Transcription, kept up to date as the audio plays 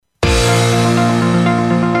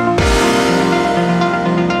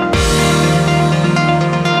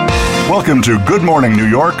Welcome to Good Morning New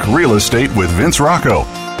York Real Estate with Vince Rocco.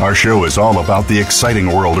 Our show is all about the exciting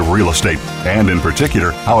world of real estate, and in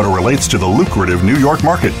particular, how it relates to the lucrative New York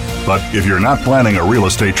market. But if you're not planning a real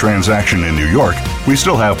estate transaction in New York, we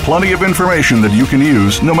still have plenty of information that you can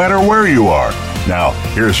use no matter where you are. Now,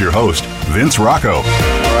 here's your host, Vince Rocco.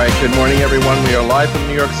 All right, good morning, everyone. We are live from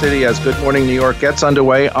New York City as Good Morning New York gets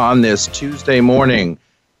underway on this Tuesday morning.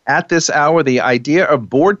 At this hour, the idea of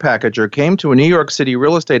BoardPackager came to a New York City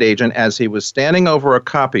real estate agent as he was standing over a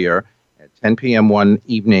copier at 10 p.m. one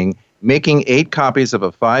evening, making 8 copies of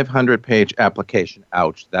a 500-page application.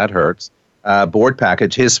 Ouch, that hurts.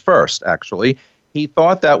 BoardPackage, his first, actually. He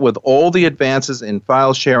thought that with all the advances in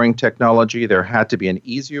file sharing technology, there had to be an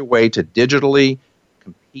easier way to digitally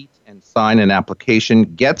compete and sign an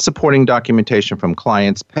application, get supporting documentation from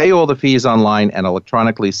clients, pay all the fees online, and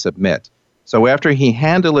electronically submit. So after he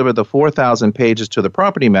hand-delivered the 4,000 pages to the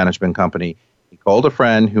property management company, he called a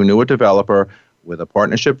friend who knew a developer. With a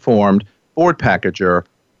partnership formed, BoardPackager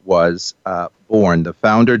was born. The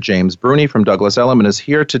founder, James Bruni from Douglas Elliman, is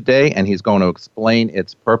here today, and he's going to explain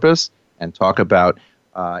its purpose and talk about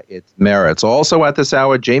its merits. Also at this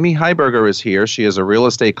hour, Jamie Heiberger is here. She is a real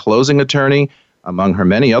estate closing attorney. Among her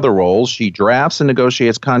many other roles, she drafts and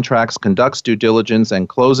negotiates contracts, conducts due diligence and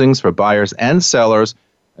closings for buyers and sellers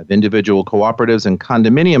of individual cooperatives and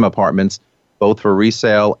condominium apartments, both for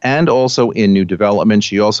resale and also in new development.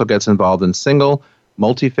 She also gets involved in single,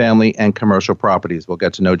 multifamily, and commercial properties. We'll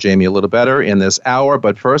get to know Jamie a little better in this hour,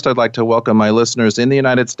 but first I'd like to welcome my listeners in the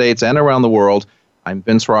United States and around the world. I'm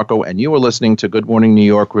Vince Rocco, and you are listening to Good Morning New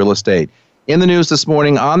York Real Estate. In the news this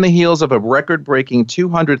morning, on the heels of a record-breaking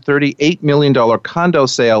 $238 million condo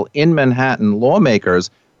sale in Manhattan, lawmakers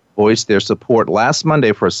voiced their support last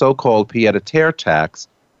Monday for a so-called pied-à-terre tax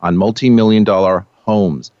on multi-million-dollar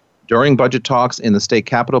homes. During budget talks in the state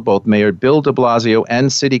capitol, both Mayor Bill de Blasio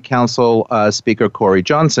and City Council Speaker Corey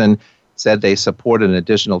Johnson said they support an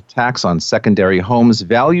additional tax on secondary homes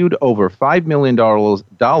valued over $5 million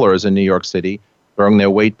in New York City, throwing their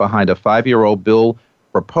weight behind a 5-year-old bill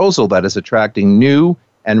proposal that is attracting new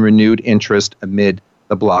and renewed interest amid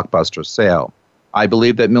the blockbuster sale. I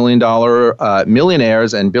believe that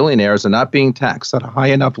millionaires and billionaires are not being taxed at a high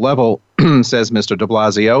enough level, says Mr. de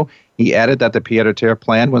Blasio. He added that the pied-à-terre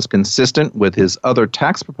plan was consistent with his other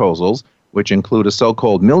tax proposals, which include a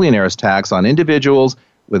so-called millionaire's tax on individuals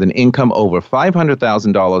with an income over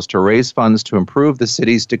 $500,000 to raise funds to improve the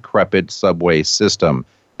city's decrepit subway system.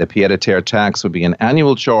 The pied-à-terre tax would be an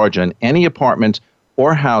annual charge on any apartment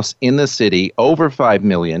or house in the city over $5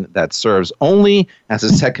 million that serves only as a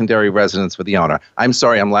secondary residence for the owner. I'm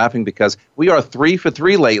sorry, I'm laughing because we are 3 for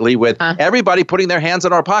 3 lately with everybody putting their hands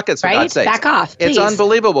in our pockets, for God's sakes. Back off, please. It's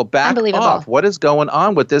unbelievable. Back off. What is going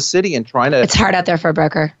on with this city and trying to... It's hard out there for a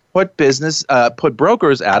broker. Put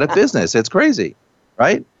brokers out of business. It's crazy,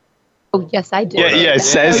 right? Oh, yes, I do. Yeah,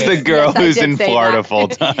 says the girl who's in Florida full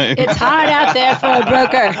time. It's hard out there for a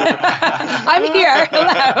broker. I'm here.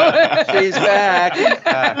 Hello. She's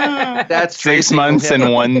back. That's 6 months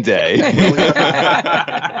and 1 day.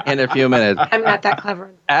 In a few minutes. I'm not that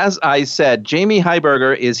clever. As I said, Jamie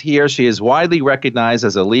Heiberger is here. She is widely recognized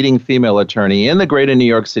as a leading female attorney in the greater New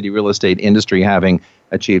York City real estate industry, having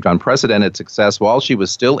achieved unprecedented success while she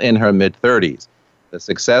was still in her mid-30s. The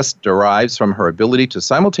success derives from her ability to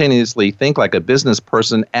simultaneously think like a business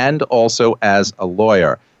person and also as a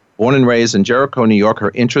lawyer. Born and raised in Jericho, New York,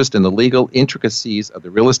 her interest in the legal intricacies of the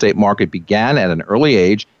real estate market began at an early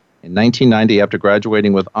age. In 1990, after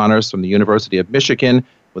graduating with honors from the University of Michigan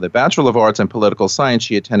with a Bachelor of Arts in Political Science,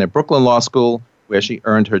 she attended Brooklyn Law School, where she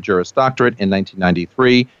earned her Juris Doctorate in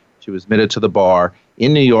 1993. She was admitted to the bar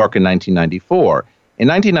in New York in 1994. In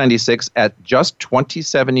 1996, at just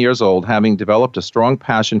 27 years old, having developed a strong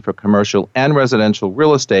passion for commercial and residential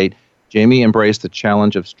real estate, Jamie embraced the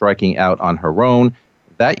challenge of striking out on her own.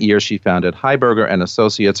 That year, she founded Heiberger and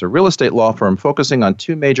Associates, a real estate law firm focusing on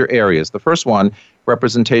 2 major areas. The first one,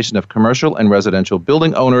 representation of commercial and residential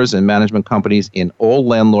building owners and management companies in all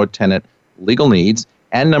landlord-tenant legal needs.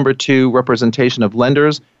 And number 2, representation of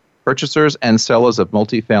lenders, purchasers, and sellers of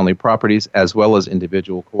multifamily properties, as well as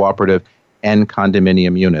individual cooperative and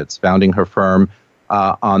condominium units, founding her firm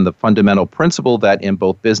on the fundamental principle that in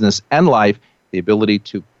both business and life, the ability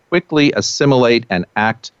to quickly assimilate and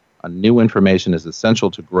act on new information is essential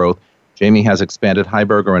to growth. Jamie has expanded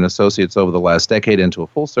Heiberger and Associates over the last decade into a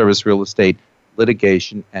full-service real estate,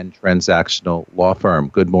 litigation, and transactional law firm.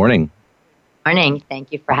 Good morning. Morning.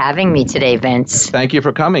 Thank you for having me today, Vince. Thank you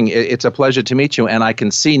for coming. It's a pleasure to meet you. And I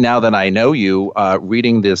can see now that I know you,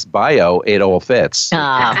 reading this bio, it all fits.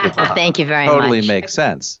 Well, thank you very much. Totally makes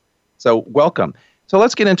sense. So welcome. So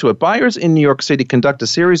let's get into it. Buyers in New York City conduct a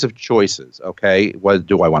series of choices, okay? What,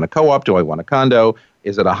 do I want a co-op? Do I want a condo?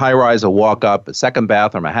 Is it a high-rise, a walk-up, a second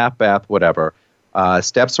bathroom, a half-bath, whatever?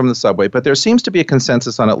 Steps from the subway. But there seems to be a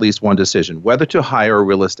consensus on at least one decision, whether to hire a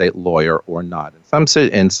real estate lawyer or not.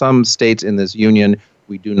 In some states in this union,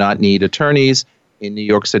 we do not need attorneys. In New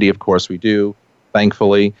York City, of course, we do,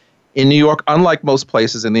 thankfully. In New York, unlike most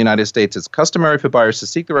places in the United States, it's customary for buyers to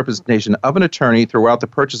seek the representation of an attorney throughout the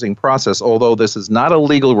purchasing process, although this is not a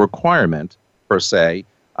legal requirement, per se.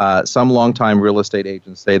 Some longtime real estate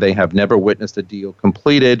agents say they have never witnessed a deal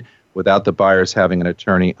completed without the buyers having an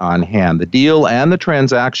attorney on hand. The deal and the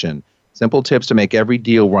transaction, simple tips to make every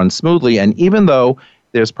deal run smoothly. And even though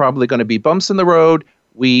there's probably going to be bumps in the road,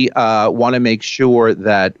 we want to make sure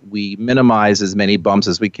that we minimize as many bumps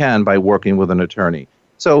as we can by working with an attorney.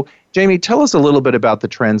 So, Jamie, tell us a little bit about the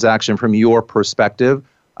transaction from your perspective.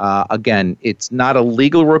 Again, it's not a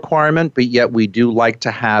legal requirement, but yet we do like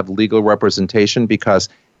to have legal representation because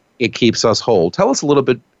it keeps us whole. Tell us a little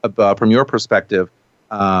bit about, from your perspective,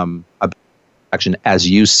 about action as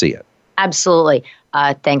you see it. Absolutely.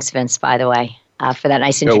 Thanks, Vince, by the way, for that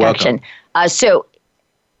nice introduction. So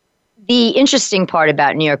the interesting part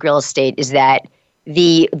about New York real estate is that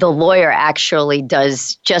the lawyer actually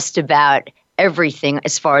does just about everything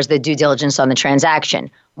as far as the due diligence on the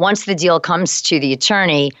transaction. Once the deal comes to the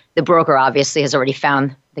attorney, the broker obviously has already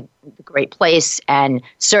found the great place and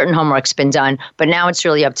certain homework's been done, but now it's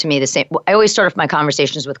really up to me. I always start off my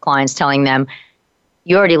conversations with clients telling them,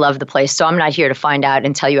 you already love the place, so I'm not here to find out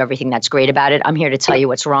and tell you everything that's great about it. I'm here to tell you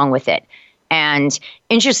what's wrong with it. And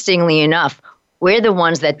interestingly enough, we're the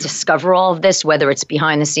ones that discover all of this, whether it's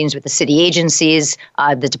behind the scenes with the city agencies,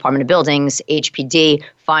 the Department of Buildings, HPD,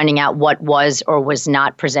 finding out what was or was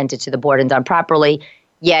not presented to the board and done properly.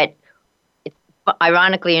 Yet,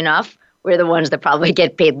 ironically enough, we're the ones that probably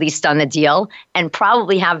get paid least on the deal and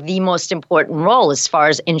probably have the most important role as far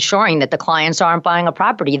as ensuring that the clients aren't buying a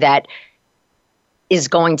property that is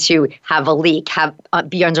going to have a leak,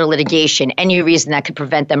 be under litigation, any reason that could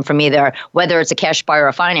prevent them from either, whether it's a cash buyer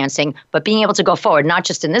or financing, but being able to go forward, not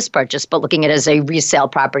just in this purchase, but looking at it as a resale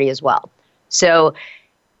property as well. So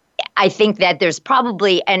I think that there's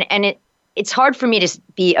probably, and it's hard for me to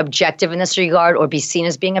be objective in this regard or be seen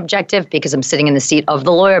as being objective because I'm sitting in the seat of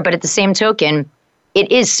the lawyer, but at the same token, it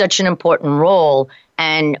is such an important role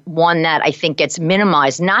and one that I think gets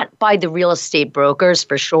minimized, not by the real estate brokers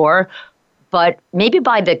for sure, but maybe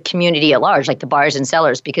by the community at large, like the buyers and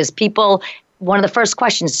sellers, because people, one of the first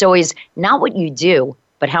questions is always not what you do,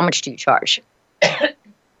 but how much do you charge?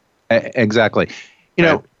 Exactly.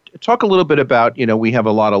 Talk a little bit about, we have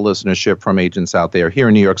a lot of listenership from agents out there here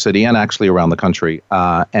in New York City and actually around the country,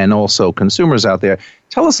 and also consumers out there.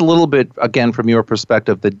 Tell us a little bit, again, from your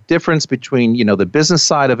perspective, the difference between, the business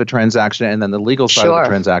side of a transaction and then the legal side of a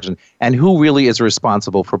transaction, and who really is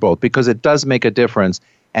responsible for both, because it does make a difference.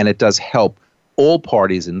 And it does help all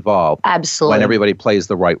parties involved. Absolutely. When everybody plays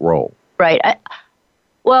the right role. Right.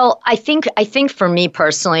 I think for me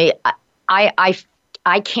personally,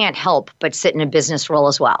 I can't help but sit in a business role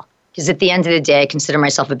as well. Because at the end of the day, I consider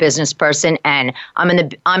myself a business person, and I'm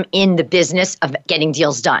in the business of getting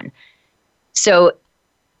deals done. So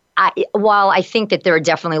while I think that there are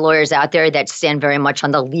definitely lawyers out there that stand very much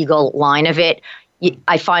on the legal line of it,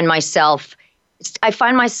 I find myself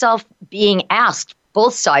being asked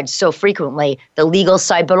both sides so frequently, the legal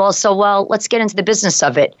side, but also, well, let's get into the business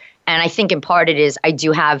of it. And I think in part it is, I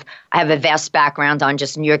have a vast background on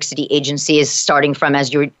just New York City agencies, starting from,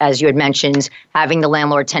 as you had mentioned, having the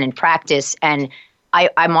landlord-tenant practice. And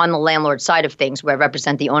I'm on the landlord side of things where I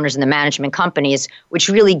represent the owners and the management companies, which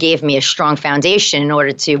really gave me a strong foundation in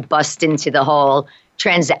order to bust into the whole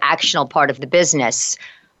transactional part of the business.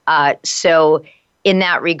 So in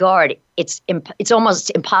that regard, it's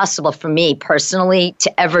almost impossible for me personally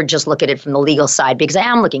to ever just look at it from the legal side because I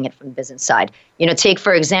am looking at it from the business side. Take,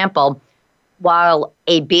 for example, while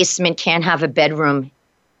a basement can't have a bedroom,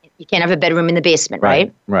 you can't have a bedroom in the basement,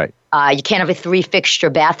 right? Right. You can't have a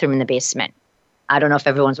 3-fixture bathroom in the basement. I don't know if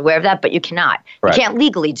everyone's aware of that, but you cannot. Right. You can't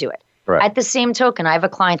legally do it. Right. At the same token, I have a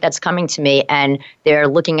client that's coming to me and they're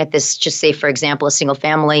looking at this, just say, for example, a single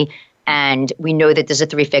family, and we know that there's a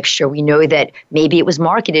 3-fixture. We know that maybe it was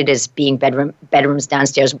marketed as being bedrooms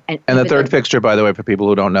downstairs. And the third fixture, by the way, for people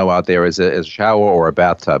who don't know out there, is a shower or a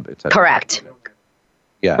bathtub. Correct.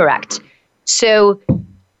 Yeah. Correct. So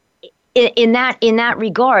in that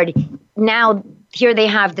regard, now here they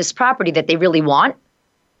have this property that they really want,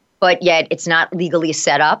 but yet it's not legally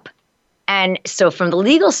set up. And so from the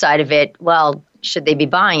legal side of it, well, should they be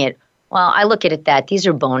buying it? Well, I look at it that these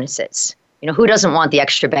are bonuses. Who doesn't want the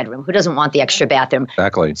extra bedroom? Who doesn't want the extra bathroom?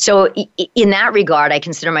 Exactly. So in that regard, I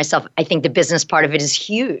think the business part of it is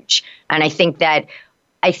huge. And I think that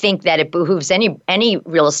it behooves any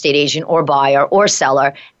real estate agent or buyer or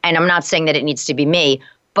seller, and I'm not saying that it needs to be me,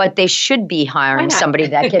 but they should be hiring somebody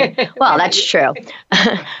that could, well, that's true.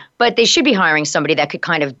 But they should be hiring somebody that could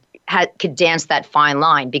kind of could dance that fine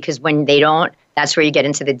line, because when they don't, that's where you get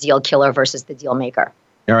into the deal killer versus the deal maker.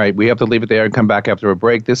 All right, we have to leave it there and come back after a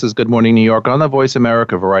break. This is Good Morning New York on the Voice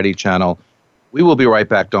America Variety Channel. We will be right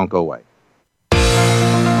back. Don't go away.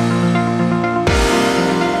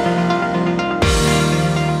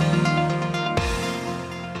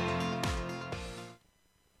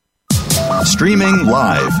 Streaming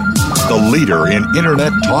live, the leader in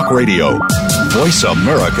Internet talk radio,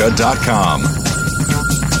 voiceamerica.com.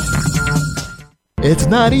 It's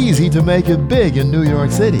not easy to make it big in New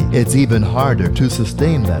York City. It's even harder to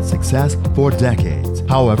sustain that success for decades.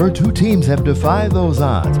 However, two teams have defied those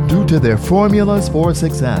odds due to their formulas for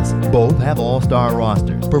success. Both have all-star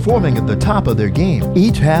rosters, performing at the top of their game.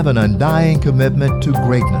 Each have an undying commitment to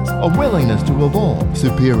greatness, a willingness to evolve,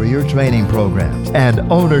 superior training programs, and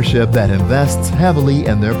ownership that invests heavily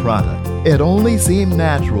in their product. It only seemed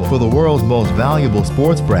natural for the world's most valuable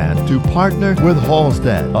sports brand to partner with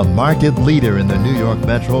Halstead, a market leader in the New York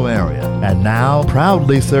metro area, and now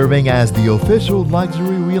proudly serving as the official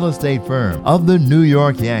luxury real estate firm of the New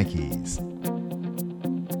York Yankees.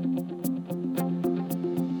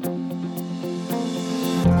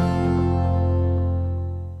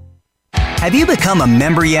 Have you become a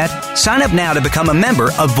member yet? Sign up now to become a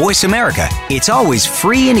member of Voice America. It's always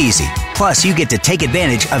free and easy. Plus, you get to take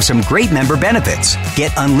advantage of some great member benefits.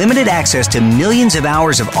 Get unlimited access to millions of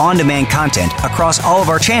hours of on-demand content across all of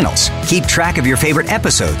our channels. Keep track of your favorite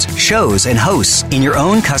episodes, shows, and hosts in your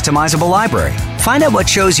own customizable library. Find out what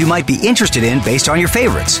shows you might be interested in based on your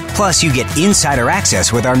favorites. Plus, you get insider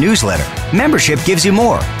access with our newsletter. Membership gives you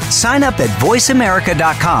more. Sign up at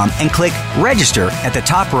voiceamerica.com and click register at the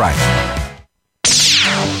top right.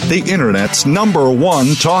 The Internet's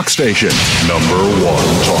 #1 talk station.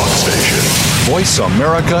 #1 talk station.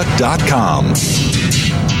 voiceamerica.com.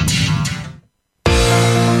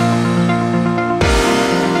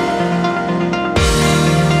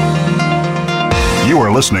 You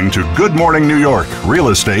are listening to Good Morning New York, Real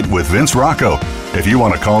Estate with Vince Rocco. If you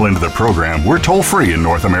want to call into the program, we're toll-free in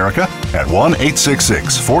North America at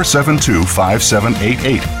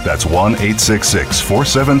 1-866-472-5788. That's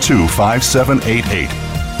 1-866-472-5788.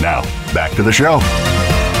 Now, back to the show. All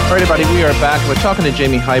right, everybody, we are back. We're talking to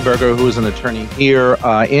Jamie Heiberger, who is an attorney here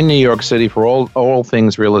in New York City for all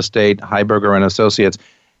things real estate, Heiberger and Associates.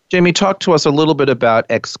 Jamie, talk to us a little bit about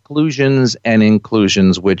exclusions and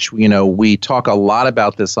inclusions, which, we talk a lot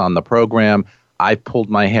about this on the program. I've pulled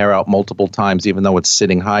my hair out multiple times, even though it's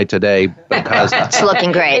sitting high today, because it's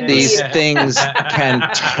looking great. These things can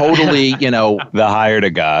totally, The higher to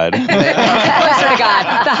God. Closer to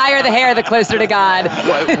God. The higher the hair, the closer to God.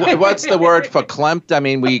 What's the word for clamped? I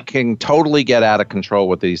mean, we can totally get out of control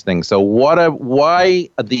with these things. So why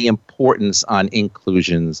the importance on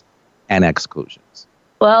inclusions and exclusions?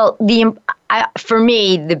 Well, for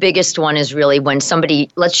me, the biggest one is really when somebody,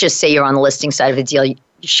 let's just say you're on the listing side of the deal,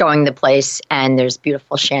 showing the place and there's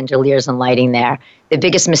beautiful chandeliers and lighting there. The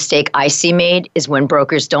biggest mistake I see made is when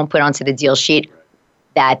brokers don't put onto the deal sheet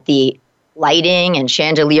that the lighting and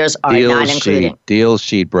chandeliers are not included. Deal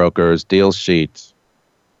sheet brokers, deal sheets.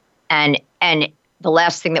 And the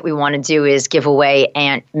last thing that we want to do is give away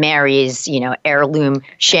Aunt Mary's, heirloom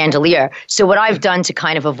chandelier. So what I've done to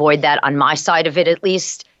kind of avoid that on my side of it, at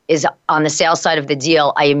least, is on the sales side of the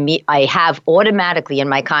deal, I have automatically in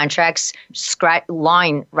my contracts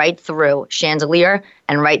line right through chandelier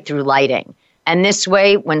and right through lighting. And this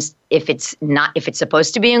way, if it's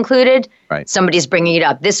supposed to be included, right, somebody's bringing it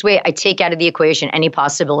up. This way, I take out of the equation any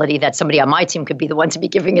possibility that somebody on my team could be the one to be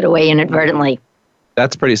giving it away inadvertently.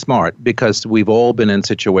 That's pretty smart, because we've all been in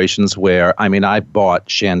situations where, I bought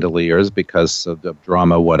chandeliers because of the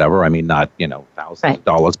drama, whatever. Not, thousands of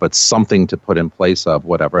dollars, but something to put in place of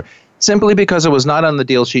whatever. Simply because it was not on the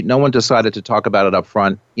deal sheet. No one decided to talk about it up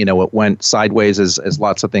front. It went sideways as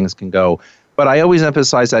lots of things can go. But I always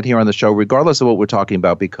emphasize that here on the show, regardless of what we're talking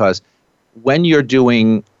about, because when you're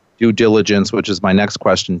doing due diligence, which is my next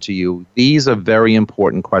question to you, these are very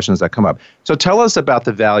important questions that come up. So tell us about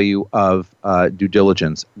the value of due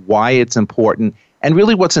diligence, why it's important, and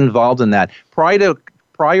really what's involved in that. Prior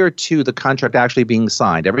to the contract actually being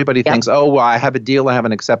signed, everybody thinks, I have a deal, I have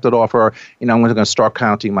an accepted offer, I'm going to start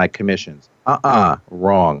counting my commissions.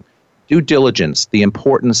 Wrong. Due diligence, the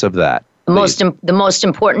importance of that. The most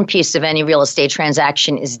important piece of any real estate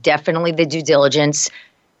transaction is definitely the due diligence.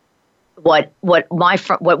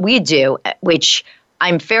 what we do, which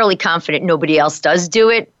I'm fairly confident nobody else does do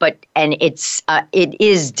it, it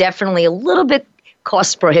is definitely a little bit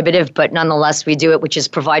cost prohibitive, but nonetheless we do it, which is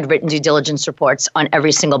provide written due diligence reports on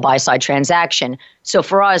every single buy-side transaction. So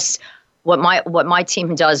for us, what my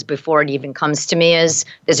team does before it even comes to me is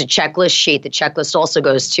there's a checklist sheet. The checklist also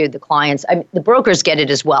goes to the clients. The brokers get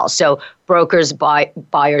it as well. So brokers,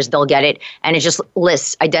 buyers, they'll get it. And it just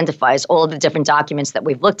identifies all of the different documents that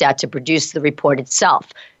we've looked at to produce the report itself.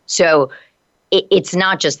 So it's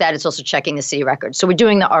not just that, it's also checking the city records. So we're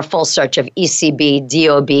doing our full search of ECB,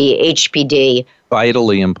 DOB, HPD.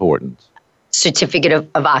 Vitally important. Certificate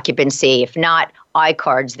of occupancy. If not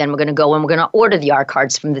I-cards, then we're going to go and we're going to order the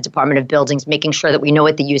I-cards from the Department of Buildings, making sure that we know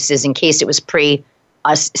what the use is in case it was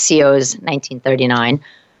pre-us CO's 1939.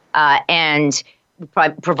 And we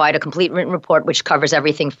provide a complete written report which covers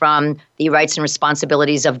everything from the rights and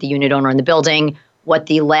responsibilities of the unit owner in the building, what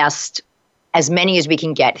the last, as many as we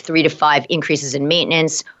can get, 3 to 5 increases in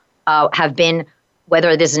maintenance have been,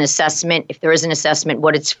 whether there's an assessment, if there is an assessment,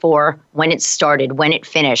 what it's for, when it started, when it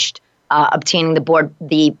finished, obtaining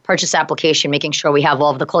the purchase application, making sure we have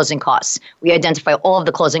all of the closing costs. We identify all of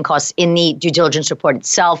the closing costs in the due diligence report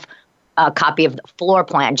itself, a copy of the floor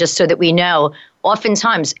plan, just so that we know.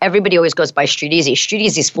 Oftentimes, everybody always goes by Street Easy. Street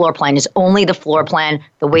Easy's floor plan is only the floor plan,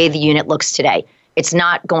 the way the unit looks today. It's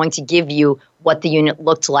not going to give you what the unit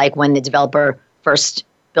looked like when the developer first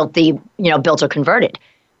built or converted.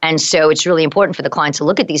 And so it's really important for the client to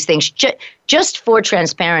look at these things just for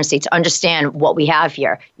transparency, to understand what we have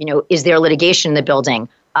here. Is there litigation in the building?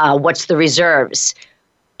 What's the reserves?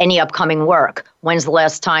 Any upcoming work? When's the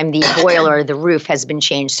last time the boiler, the roof has been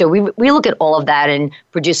changed? So we look at all of that and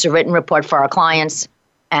produce a written report for our clients.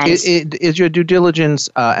 And is your due diligence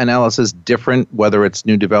analysis different, whether it's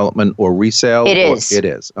new development or resale? It is. It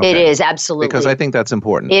is. Okay. It is, absolutely. Because I think that's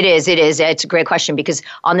important. It is. It's a great question, because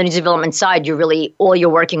on the new development side, all you're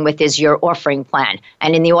working with is your offering plan.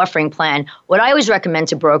 And in the offering plan, what I always recommend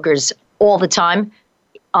to brokers all the time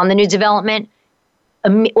on the new development,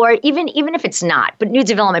 or even if it's not, but new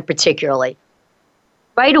development particularly,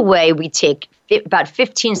 right away we take about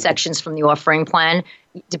 15 sections from the offering plan.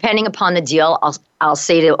 Depending upon the deal, I'll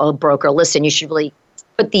say to a broker, listen, you should really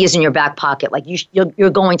put these in your back pocket. Like you're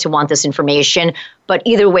going to want this information, but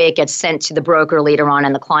either way it gets sent to the broker later on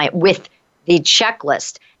and the client with the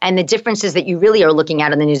checklist. And the differences that you really are looking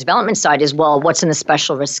at on the new development side is, well, what's in the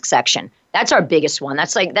special risk section? That's our biggest one.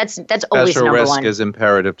 That's always special number risk one. Is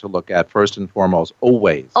imperative to look at first and foremost,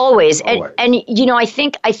 always. And I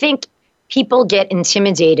think people get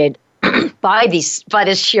intimidated by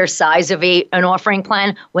the sheer size of an offering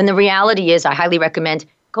plan, when the reality is, I highly recommend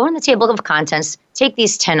go in the table of contents, take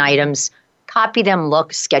these 10 items, copy them,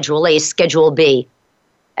 look, Schedule A, Schedule B.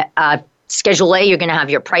 Schedule A, you're going to have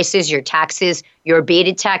your prices, your taxes, your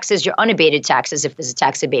abated taxes, your unabated taxes if there's a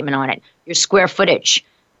tax abatement on it, your square footage.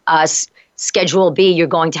 Schedule B, you're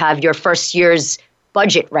going to have your first year's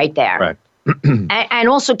budget right there. Right. And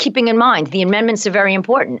also keeping in mind, the amendments are very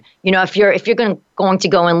important. If you're going to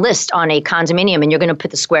go and list on a condominium and you're going to put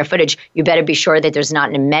the square footage, you better be sure that there's not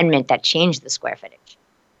an amendment that changed the square footage.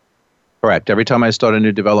 Correct. Every time I start a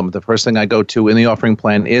new development, the first thing I go to in the offering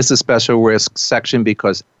plan is the special risk section,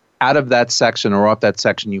 because out of that section or off that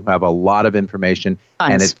section, you have a lot of information.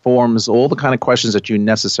 Tons. And it forms all the kind of questions that you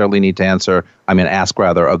necessarily need to ask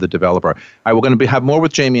of the developer. All right, we're going to have more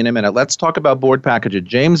with Jamie in a minute. Let's talk about BoardPackager.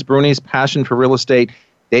 James Bruni's passion for real estate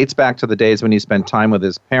dates back to the days when he spent time with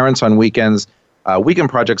his parents on weekend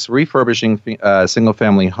projects refurbishing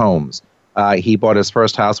single-family homes. He bought his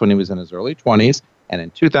first house when he was in his early 20s, and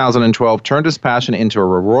in 2012 turned his passion into a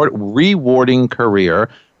rewarding career.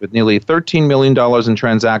 With nearly $13 million in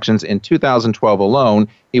transactions in 2012 alone,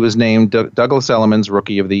 he was named Douglas Elliman's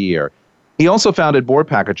Rookie of the Year. He also founded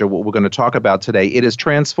BoardPackager, what we're going to talk about today. It is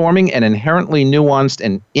transforming an inherently nuanced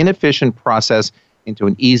and inefficient process into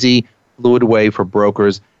an easy, fluid way for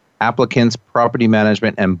brokers, applicants, property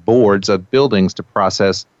management, and boards of buildings to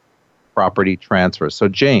process property transfers. So,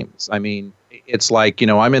 James, it's like,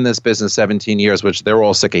 I'm in this business 17 years, which they're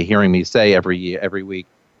all sick of hearing me say every week.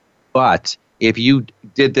 But if you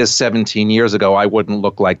did this 17 years ago, I wouldn't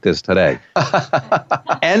look like this today.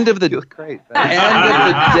 End of the day.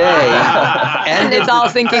 And it's all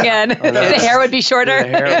sinking in. The hair would be shorter.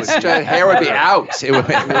 The hair would be out. It would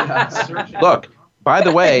be, look, by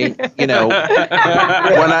the way,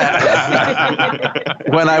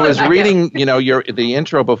 when I was reading, the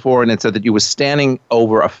intro before, and it said that you were standing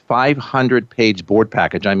over a 500-page board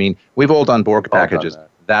package. We've all done board packages.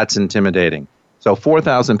 That's intimidating. So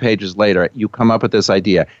 4,000 pages later, you come up with this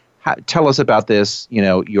idea. Tell us about this,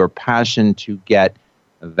 your passion to get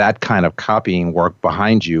that kind of copying work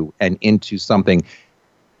behind you and into something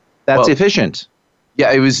that's efficient.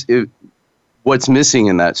 Yeah, what's missing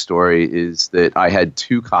in that story is that I had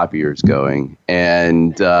 2 copiers going,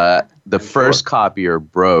 and the first copier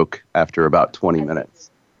broke after about 20 minutes.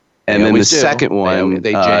 And then the second one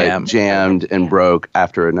they jammed and broke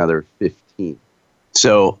after another 15.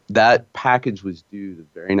 So that package was due the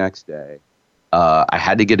very next day. I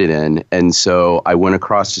had to get it in, and so I went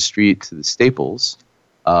across the street to the Staples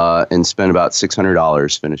and spent about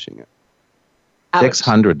 $600 finishing it.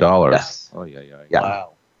 $600. Yes. Oh yeah.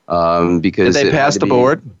 Wow. Because did they pass the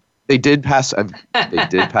board? They did pass. They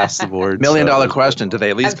did pass the board. $1 million question: did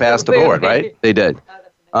they at least pass the board? Right? They did.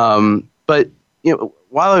 But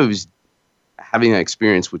while I was having that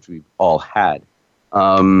experience, which we've all had,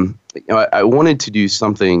 I wanted to do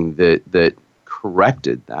something that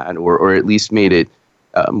corrected that, or at least made it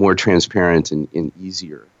more transparent and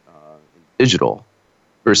easier digital,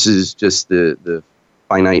 versus just the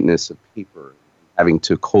finiteness of paper, having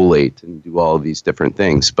to collate and do all of these different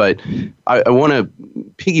things. But I want to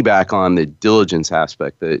piggyback on the diligence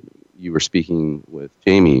aspect that you were speaking with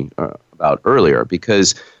Jamie about earlier,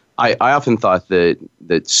 because I often thought that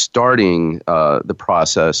starting the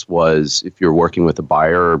process was, if you're working with a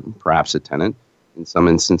buyer or perhaps a tenant in some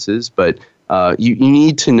instances, but you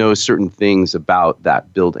need to know certain things about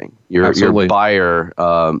that building. Your buyer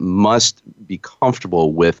must be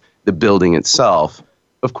comfortable with the building itself,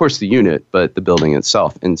 of course the unit, but the building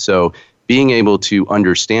itself. And so being able to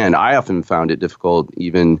understand, I often found it difficult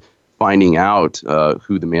even finding out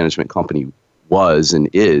who the management company was and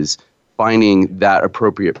is, finding that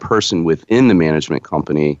appropriate person within the management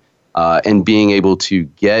company, and being able to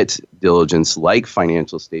get diligence like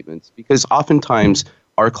financial statements, because oftentimes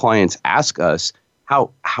our clients ask us,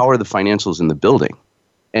 how are the financials in the building?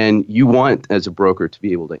 And you want, as a broker, to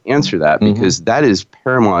be able to answer that, because that is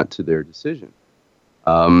paramount to their decision.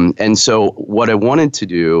 And so what I wanted to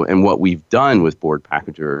do, and what we've done with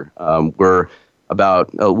BoardPackager, we're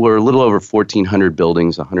a little over 1,400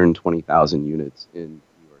 buildings, 120,000 units in New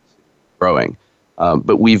York City, growing.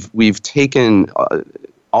 But we've taken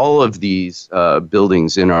all of these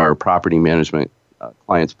buildings in our property management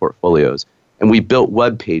clients' portfolios, and we built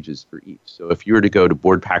web pages for each. So if you were to go to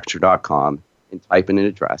boardpackager.com and type in an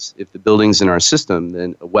address, if the building's in our system,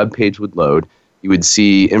 then a web page would load. You would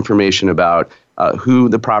see information about who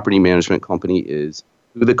the property management company is,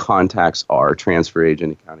 who the contacts are, transfer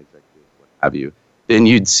agent, account executive, what have you. Then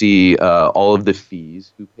you'd see all of the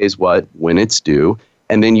fees, who pays what, when it's due,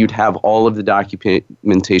 and then you'd have all of the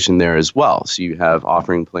documentation there as well. So you have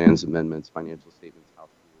offering plans, amendments, financial statements, house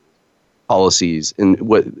rules, policies, and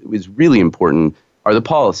what is really important are the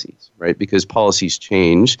policies, right? Because policies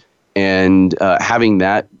change, and having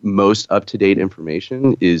that most up-to-date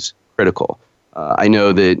information is critical. I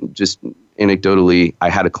know that, just anecdotally, I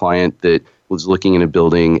had a client that was looking in a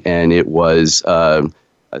building, and it was a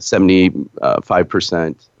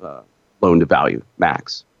 75% loan to value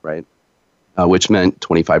max, right? Which meant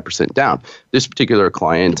 25% down. This particular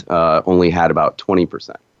client only had about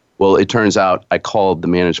 20%. Well, it turns out I called the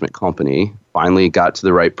management company, finally got to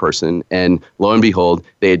the right person, and lo and behold,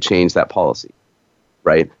 they had changed that policy.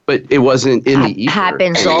 Right. But it wasn't in the ether.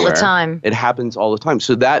 Happens all the time. It happens all the time.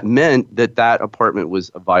 So that meant that apartment was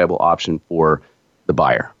a viable option for the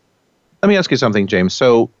buyer. Let me ask you something, James.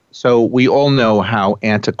 So we all know how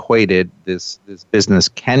antiquated this business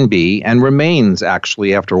can be, and remains,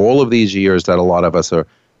 actually, after all of these years that a lot of us are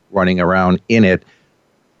running around in it.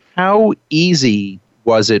 How easy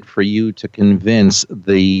was it for you to convince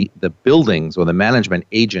the buildings or the management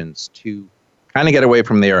agents to kind of get away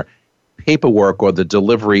from their paperwork or the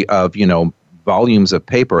delivery of, volumes of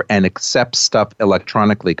paper, and accept stuff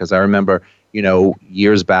electronically? Because I remember,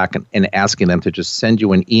 years back, and asking them to just send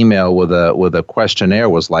you an email with a questionnaire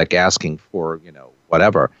was like asking for,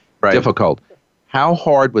 whatever, right. Difficult. How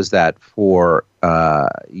hard was that for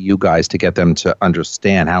you guys to get them to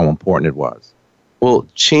understand how important it was? Well,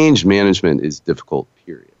 change management is difficult,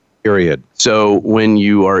 period. So when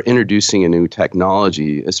you are introducing a new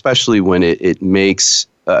technology, especially when it makes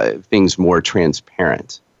things more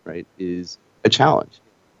transparent, right, is a challenge.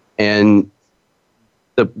 And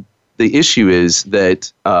the issue is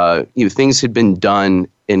that things had been done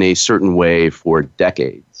in a certain way for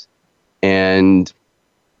decades, and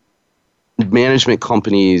management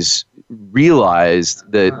companies realized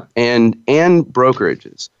that, and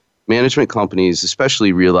brokerages, management companies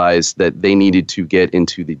especially realized that they needed to get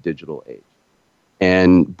into the digital age.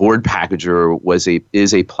 And BoardPackager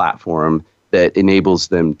is a platform that enables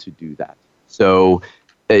them to do that. So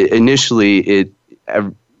initially,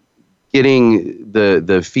 getting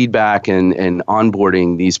the feedback and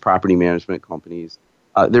onboarding these property management companies,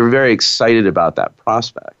 they're very excited about that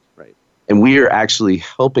prospect, right? And we are actually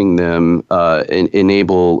helping them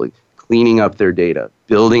enable cleaning up their data,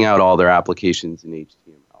 building out all their applications in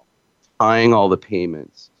HTML, tying all the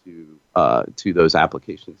payments to those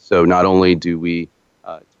applications. So not only do we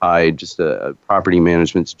tie just a property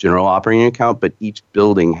management's general operating account, but each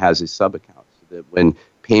building has a sub-account so that when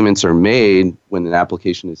payments are made, when an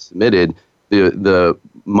application is submitted, the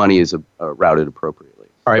money is routed appropriately.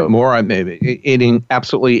 All right, more on maybe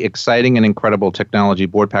absolutely exciting and incredible technology,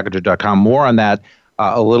 BoardPackager.com. More on that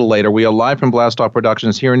a little later. We are live from Blast Off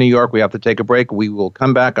Productions here in New York. We have to take a break. We will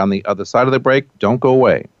come back on the other side of the break. Don't go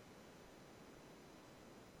away.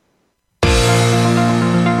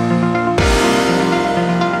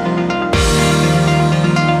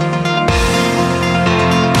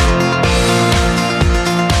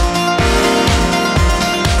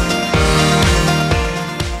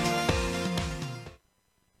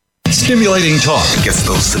 Stimulating talk gets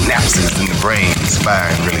those synapses in the brain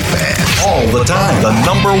firing really fast. All the time. The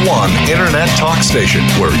 #1 internet talk station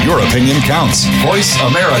where your opinion counts.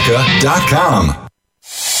 VoiceAmerica.com.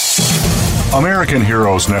 American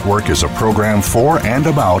Heroes Network is a program for and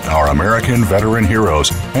about our American veteran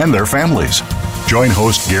heroes and their families. Join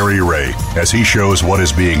host Gary Ray as he shows what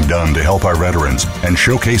is being done to help our veterans and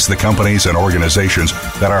showcase the companies and organizations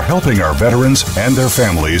that are helping our veterans and their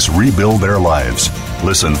families rebuild their lives.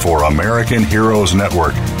 Listen for American Heroes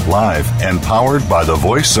Network, live and powered by the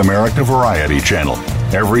Voice America Variety Channel,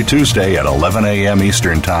 every Tuesday at 11 a.m.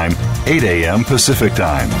 Eastern Time, 8 a.m. Pacific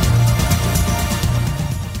Time.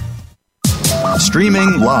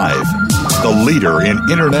 Streaming live. The leader in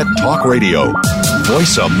internet talk radio.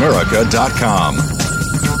 VoiceAmerica.com.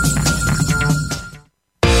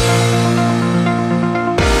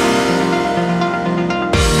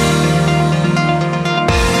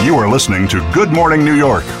 You are listening to Good Morning New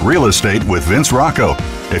York, Real Estate with Vince Rocco.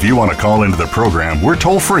 If you want to call into the program, we're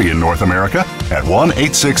toll-free in North America at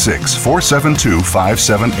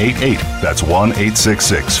 1-866-472-5788. That's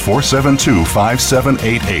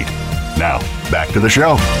 1-866-472-5788. Now, back to the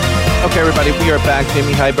show. Okay, everybody, we are back.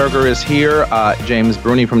 Jamie Heiberger is here. James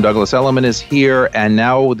Bruni from Douglas Elliman is here. And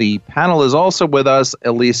now the panel is also with us.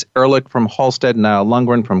 Elise Ehrlich from Halstead, Niall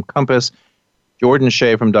Lundgren from Compass, Jordan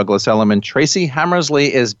Shea from Douglas Elliman. Tracy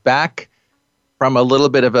Hammersley is back from a little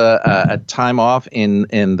bit of a time off in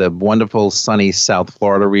the wonderful sunny South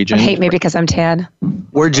Florida region. Hate me because I'm tan.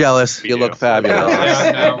 We're jealous. You look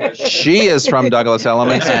fabulous. She is from Douglas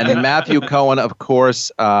Elliman, and Matthew Cohen, of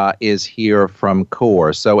course, is here from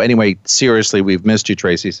CORE. So anyway, seriously, we've missed you,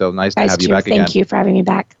 Tracy. So nice to have you back again. Thank you for having me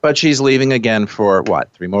back. But she's leaving again for,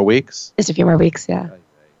 3 more weeks? Just a few more weeks, yeah.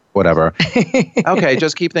 Whatever. Okay,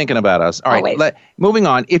 just keep thinking about us. All right, moving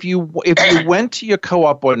on. If you went to your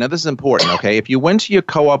co-op board, now this is important, okay? If you went to your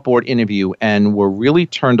co-op board interview and were really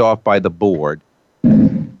turned off by the board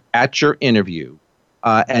at your interview,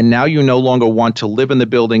 and now you no longer want to live in the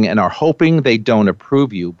building and are hoping they don't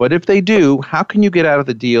approve you, but if they do, how can you get out of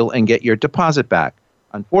the deal and get your deposit back?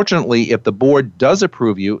 Unfortunately, if the board does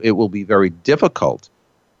approve you, it will be very difficult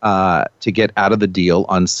to get out of the deal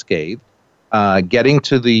unscathed. Getting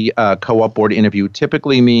to the co-op board interview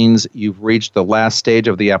typically means you've reached the last stage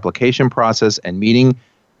of the application process, and meeting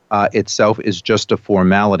itself is just a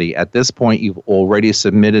formality. At this point, you've already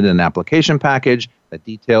submitted an application package that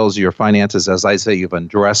details your finances. As I say, you've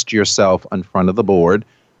undressed yourself in front of the board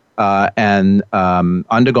and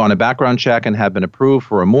undergone a background check and have been approved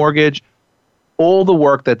for a mortgage. All the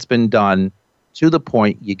work that's been done to the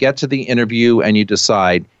point you get to the interview and you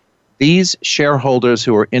decide, these shareholders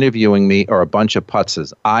who are interviewing me are a bunch of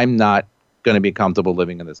putzes. I'm not going to be comfortable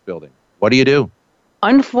living in this building. What do you do?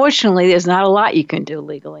 Unfortunately, there's not a lot you can do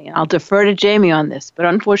legally, and I'll defer to Jamie on this, but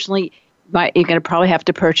unfortunately, you're going to probably have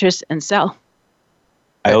to purchase and sell.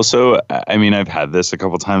 I've had this a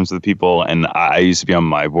couple times with people, and I used to be on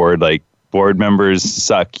my board, board members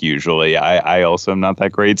suck usually. I also am not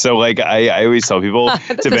that great. So I always tell people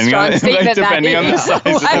depending on the size.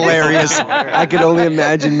 It's hilarious. I could only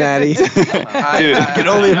imagine, Maddie. I could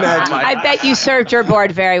only imagine. I bet you served your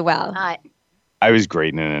board very well. I was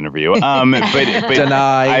great in an interview. But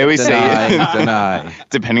deny. I always say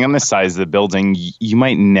depending on the size of the building, you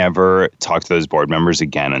might never talk to those board members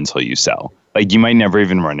again until you sell. You might never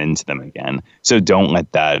even run into them again. So don't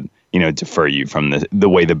let that defer you from the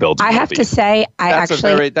way the building. I have to say,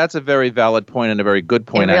 that's a very valid point and a very good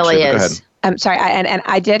point. It really actually. is. I'm sorry, and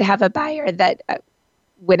I did have a buyer that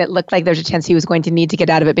when it looked like there's a chance he was going to need to get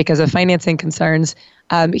out of it because of financing concerns,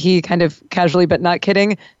 he kind of casually but not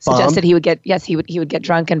kidding suggested he would get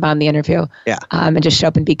drunk and bomb the interview. Yeah. And just show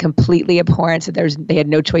up and be completely abhorrent. So they had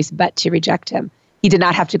no choice but to reject him. He did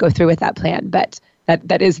not have to go through with that plan, but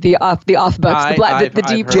that is the off books, the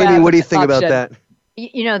deep. Jamie, what do you think about that?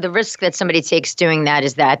 The risk that somebody takes doing that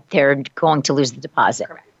is that they're going to lose the deposit.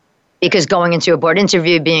 Correct. Because going into a board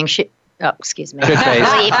interview being excuse me. Good face.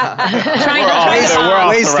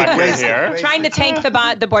 Trying to tank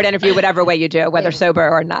the board interview whatever way you do, whether sober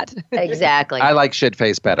or not. Exactly. I like shit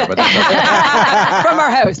face better, but that's from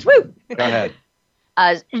our host. Woo. Go ahead.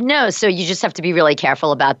 No, so you just have to be really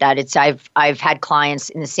careful about that. I've had clients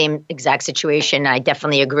in the same exact situation. I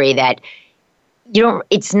definitely agree that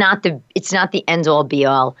it's not the end all be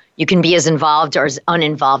all. You can be as involved or as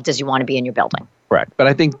uninvolved as you want to be in your building. Correct. But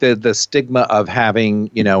I think the stigma of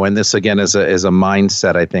having, and this again is a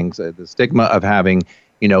mindset, I think, the stigma of having,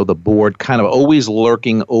 the board kind of always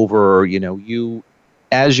lurking over, you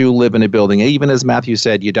as you live in a building, even as Matthew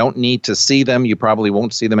said, you don't need to see them. You probably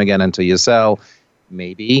won't see them again until you sell,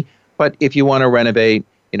 maybe. But if you want to renovate,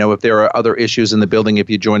 if there are other issues in the building, if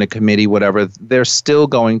you join a committee, whatever, they're still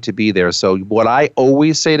going to be there. So what I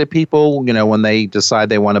always say to people, when they decide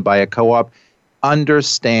they want to buy a co-op,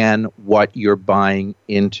 understand what you're buying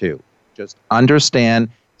into. Just understand,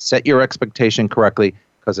 set your expectation correctly,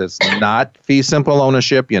 because it's not fee simple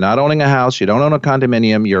ownership. You're not owning a house. You don't own a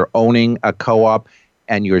condominium. You're owning a co-op,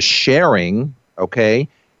 and you're sharing,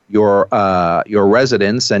 your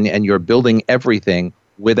residence, and you're building everything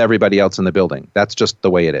with everybody else in the building. That's just the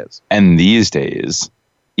way it is. And these days,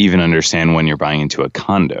 even understand when you're buying into a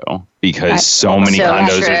condo, because so many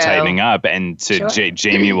condos are tightening up. And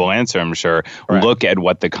Jamie will answer, I'm sure, look at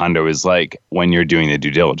what the condo is like when you're doing the due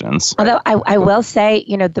diligence. Although I will say,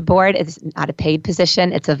 the board is not a paid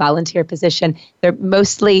position. It's a volunteer position. It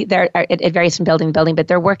varies from building to building, but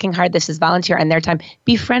they're working hard. This is volunteer on their time.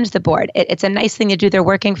 Befriend the board. It's a nice thing to do. They're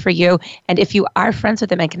working for you. And if you are friends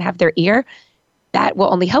with them and can have their ear, that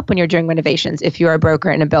will only help when you're doing renovations. If you're a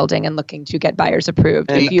broker in a building and looking to get buyers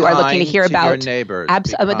approved, if you are looking to hear about your neighbors,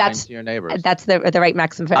 absolutely, that's your neighbors. That's the right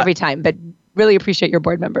maxim for every time. But really appreciate your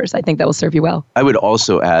board members. I think that will serve you well. I would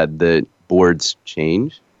also add that boards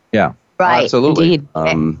change. Yeah, right. Absolutely.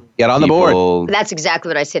 Indeed. Get on the board. That's exactly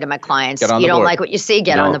what I say to my clients. You don't like what you see,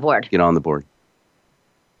 get on the board. Get on the board.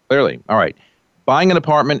 Clearly. All right. Buying an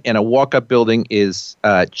apartment in a walk-up building is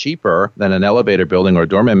cheaper than an elevator building or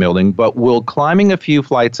doorman building, but will climbing a few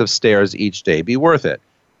flights of stairs each day be worth it?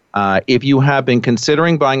 If you have been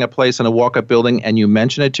considering buying a place in a walk-up building and you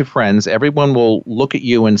mention it to friends, everyone will look at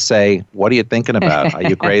you and say, what are you thinking about? Are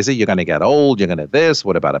you crazy? You're going to get old. You're going to this.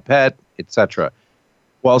 What about a pet? Etc.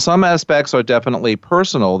 While some aspects are definitely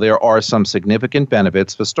personal, there are some significant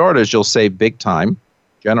benefits. For starters, you'll save big time,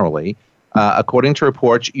 generally. According to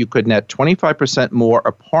reports, you could net 25% more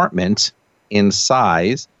apartment in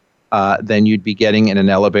size than you'd be getting in an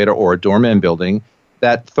elevator or a doorman building.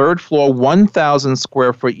 That third floor, 1,000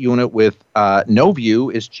 square foot unit with no view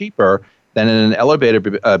is cheaper than in an elevator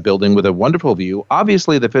building with a wonderful view.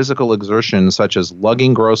 Obviously, the physical exertion, such as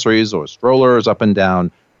lugging groceries or strollers up and down,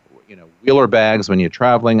 wheeler bags when you're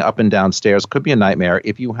traveling up and down stairs, could be a nightmare.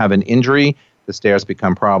 If you have an injury, the stairs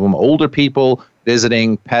become a problem. Older people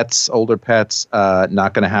visiting, older pets,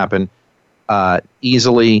 not going to happen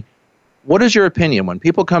easily. What is your opinion when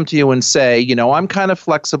people come to you and say, I'm kind of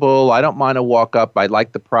flexible, I don't mind a walk up, I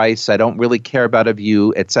like the price, I don't really care about a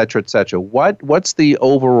view, et cetera, et cetera. What's the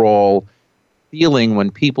overall feeling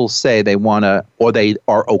when people say they want to, or they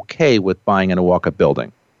are okay with buying in a walk up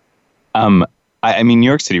building? I mean, New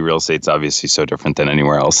York City real estate's obviously so different than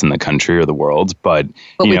anywhere else in the country or the world. But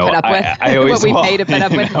what we put up with, I always, what we pay to put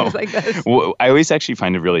up with things like this. I always actually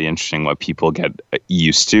find it really interesting what people get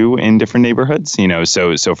used to in different neighborhoods.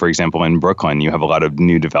 So for example, in Brooklyn, you have a lot of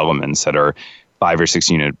new developments that are 5 or 6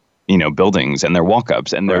 unit buildings, and they're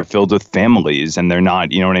walk-ups, and they're filled with families, and they're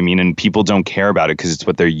not, you know what I mean? And people don't care about it because it's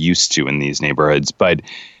what they're used to in these neighborhoods. But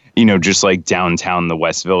just like downtown, the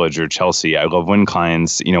West Village or Chelsea, I love when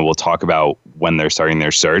clients, will talk about when they're starting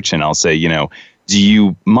their search, and I'll say, do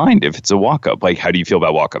you mind if it's a walk-up? Like, how do you feel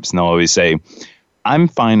about walk-ups? And they'll always say, I'm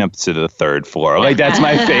fine up to the 3rd floor. Like, that's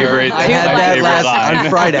my favorite. I had that last on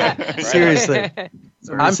Friday. Seriously.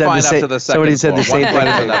 I'm fine up to the 2nd Somebody said the same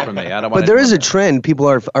thing. That for me. I don't want but there is a trend. People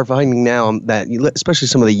are finding now that, especially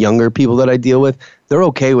some of the younger people that I deal with, they're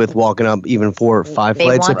okay with walking up even 4 or 5 flights.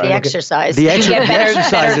 They want the exercise. The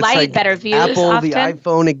exercise. Better light, like better views. Apple, often. the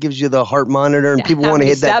iPhone, it gives you the heart monitor, and people want to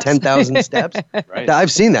hit that 10,000 steps. Right.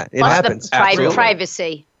 I've seen that. It happens.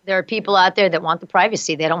 Privacy. There are people out there that want the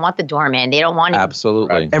privacy. They don't want the doorman. They don't want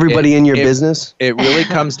Absolutely. Everybody in your business. It really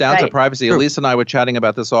comes down to privacy. Elise and I were chatting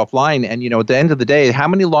about this offline, and at the end of the day, how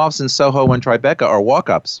many lofts in Soho and Tribeca are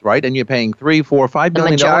walk-ups, right? And you're paying $3, $4, $5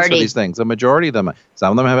 million for these things. The majority of them.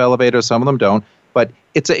 Some of them have elevators, some of them don't. But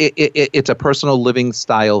it's a personal living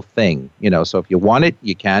style thing, So if you want it,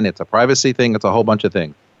 you can. It's a privacy thing. It's a whole bunch of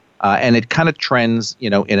things, and it kind of trends,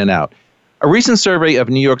 in and out. A recent survey of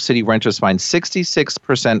New York City renters finds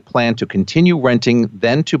 66% plan to continue renting,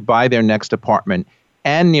 then to buy their next apartment,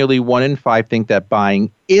 and nearly 1 in 5 think that buying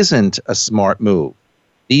isn't a smart move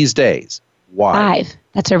these days. Why? 5.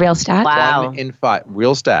 That's a real stat. Wow. 1 in 5.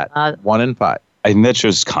 Real stat. 1 in 5. I think that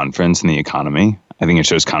shows confidence in the economy. I think it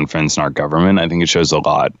shows confidence in our government. I think it shows a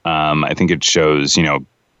lot. I think it shows,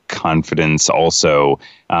 confidence also.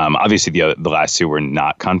 Obviously, the last two were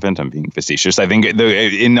not confident. I'm being facetious. I think,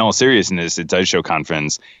 in all seriousness, it does show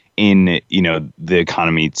confidence in, the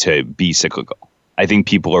economy to be cyclical. I think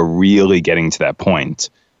people are really getting to that point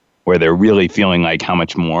where they're really feeling like how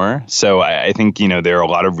much more. So I think, there are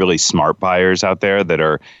a lot of really smart buyers out there that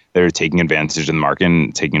are taking advantage of the market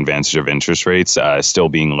and taking advantage of interest rates still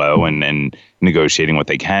being low and negotiating what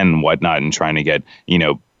they can, whatnot, and trying to get,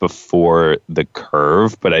 before the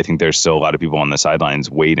curve. But I think there's still a lot of people on the sidelines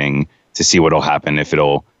waiting to see what'll happen, if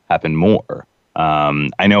it'll happen more.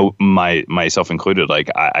 I know myself included, like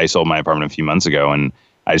I sold my apartment a few months ago and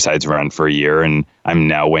I decided to rent for a year, and I'm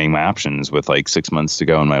now weighing my options with like 6 months to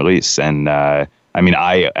go in my lease. And I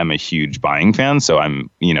am a huge buying fan, so I'm,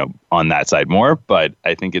 on that side more, but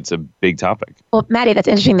I think it's a big topic. Well, Maddie, that's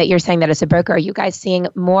interesting that you're saying that as a broker. Are you guys seeing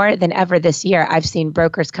more than ever this year? I've seen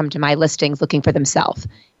brokers come to my listings looking for themselves.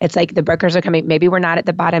 It's like the brokers are coming. Maybe we're not at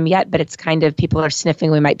the bottom yet, but it's kind of people are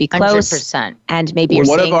sniffing. We might be close. 100%. And maybe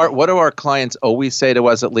what do our clients always say to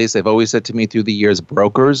us? At least they've always said to me through the years,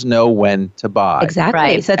 brokers know when to buy. Exactly.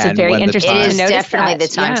 Right. So that's a very interesting. It is to notice definitely that.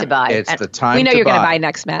 the time to buy. It's the time. We know to you're buy. going to buy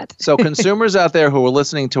next, Matt. So consumers out there who are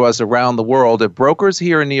listening to us around the world, if brokers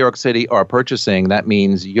here in New York City are purchasing, that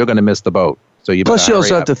means you're going to miss the boat. So Plus, you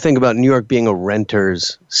also have to think about New York being a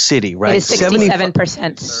renter's city, right? It is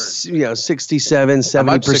 67%. 67,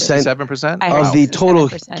 70% of the total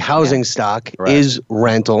housing stock is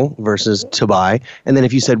rental versus to buy. And then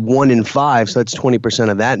if you said 1 in 5, so that's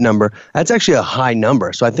 20% of that number. That's actually a high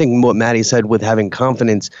number. So I think what Maddie said with having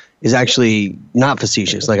confidence is actually not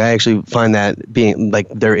facetious. Like, I actually find that being like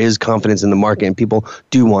there is confidence in the market and people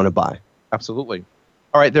do want to buy. Absolutely.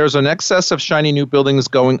 All right, there's an excess of shiny new buildings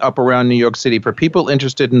going up around New York City. For people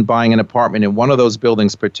interested in buying an apartment in one of those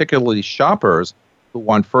buildings, particularly shoppers who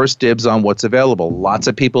want first dibs on what's available. Lots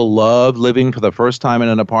of people love living for the first time in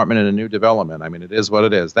an apartment in a new development. I mean, it is what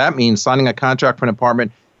it is. That means signing a contract for an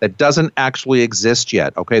apartment that doesn't actually exist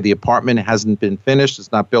yet. Okay, the apartment hasn't been finished,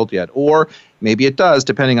 it's not built yet, or maybe it does,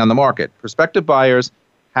 depending on the market. Prospective buyers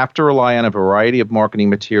have to rely on a variety of marketing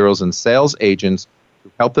materials and sales agents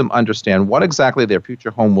to help them understand what exactly their future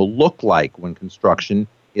home will look like when construction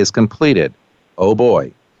is completed. Oh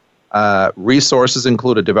boy. Resources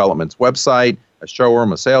include a development's website, a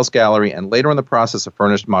showroom, a sales gallery, and later in the process, a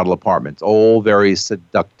furnished model apartments. All very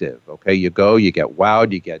seductive. Okay, you go, you get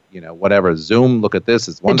wowed, you get, whatever. Zoom, look at this,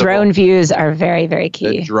 it's wonderful. The drone views are very, very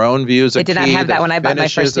key. The drone views are key. I did not have that when I bought my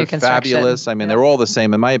first new construction. Fabulous. I mean, they're all the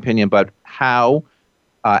same in my opinion, but how,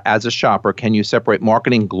 as a shopper, can you separate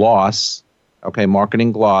marketing gloss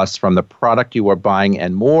from the product you are buying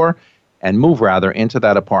and move into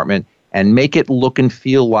that apartment and make it look and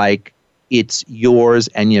feel like it's yours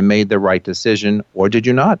and you made the right decision, or did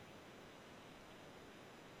you not?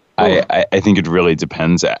 I think it really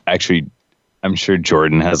depends. Actually, I'm sure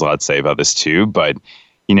Jordan has a lot to say about this too, but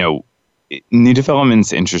new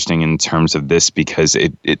development's interesting in terms of this because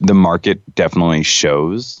the market definitely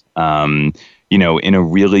shows. In a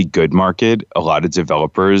really good market, a lot of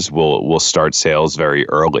developers will start sales very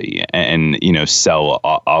early and sell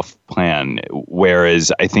off plan.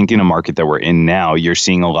 Whereas I think in a market that we're in now, you're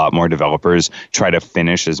seeing a lot more developers try to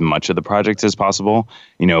finish as much of the project as possible.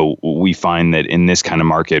 We find that in this kind of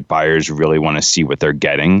market, buyers really want to see what they're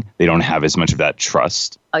getting. They don't have as much of that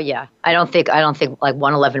trust. Oh yeah, I don't think like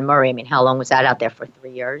 111 Murray. I mean, how long was that out there for?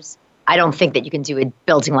 3 years. I don't think that you can do a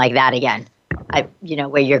building like that again.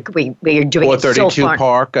 Where you're doing 432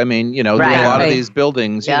 Park. I mean, a lot of these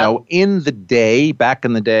buildings, in the day, back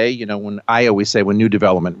in the day, when I always say when new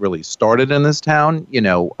development really started in this town,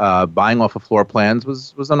 buying off of floor plans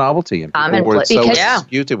was a novelty. And people were so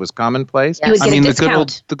excused. It was commonplace. Yeah. I mean,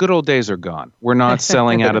 the good old days are gone. We're not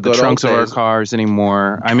selling out of the trunks of our cars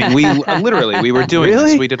anymore. I mean, we literally, we were doing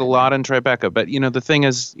this. We did a lot in Tribeca. But, the thing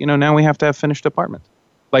is, now we have to have finished apartments.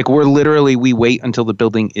 Like we wait until the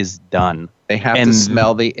building is done. They have to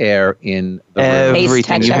smell the air in the room.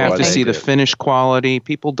 Everything. You have to see the finish quality.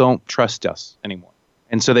 People don't trust us anymore.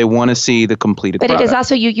 And so they want to see the completed product. But it is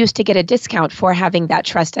also, you used to get a discount for having that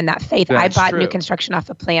trust and that faith. That's I bought true. new construction off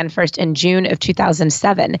a plan first in June of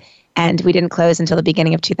 2007, and we didn't close until the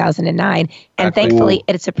beginning of 2009. And thankfully,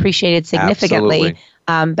 it's appreciated significantly.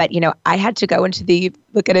 But, I had to go into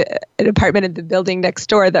look at an apartment in the building next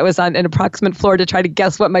door that was on an approximate floor to try to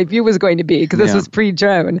guess what my view was going to be, because this was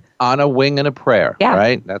pre-drone. On a wing and a prayer,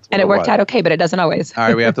 right? That's what and it worked out okay, but it doesn't always. All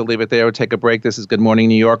right, we have to leave it there. We'll take a break. This is Good Morning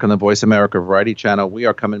New York on the Voice America Variety Channel. We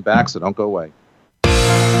are coming back, so don't go away.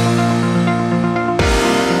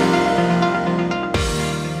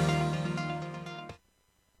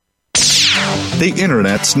 The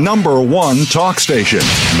Internet's #1 talk station.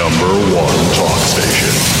 #1 talk station.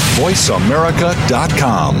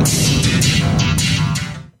 VoiceAmerica.com.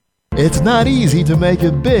 It's not easy to make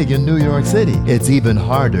it big in New York City. It's even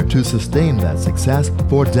harder to sustain that success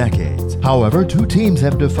for decades. However, two teams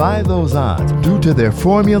have defied those odds due to their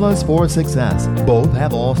formulas for success. Both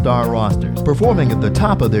have all-star rosters, performing at the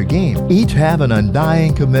top of their game. Each have an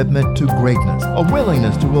undying commitment to greatness, a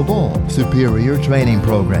willingness to evolve, superior training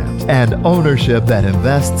programs, and ownership that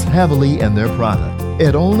invests heavily in their product.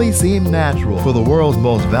 It only seemed natural for the world's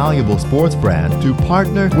most valuable sports brand to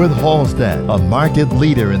partner with Halstead, a market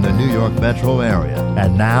leader in the New York metro area,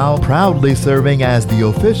 and now proudly serving as the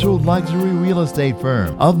official luxury real estate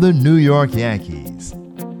firm of the New York Yankees.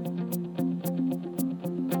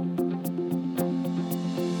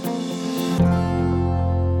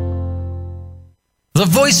 The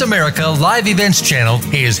Voice America Live Events channel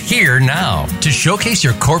is here now to showcase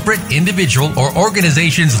your corporate, individual, or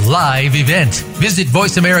organization's live event. Visit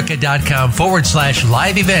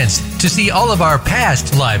voiceamerica.com/live events to see all of our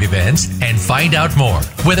past live events and find out more.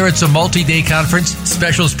 Whether it's a multi-day conference,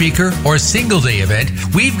 special speaker, or single-day event,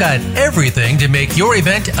 we've got everything to make your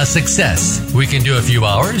event a success. We can do a few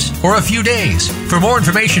hours or a few days. For more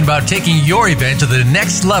information about taking your event to the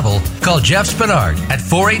next level, call Jeff Spinard at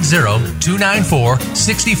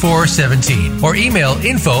 480-294-6417 or email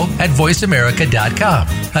info@voiceamerica.com.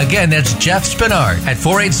 Again, that's Jeff Spinard at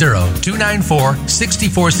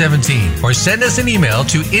 480-294-6417 or send us an email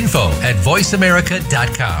to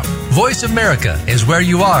info@voiceamerica.com. Voice America is where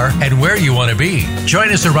you are and where you want to be. Join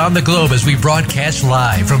us around the globe as we broadcast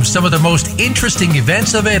live from some of the most interesting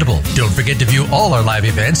events available. Don't forget to view all our live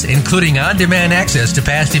events, including on-demand access to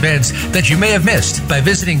past events that you may have missed by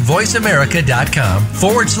visiting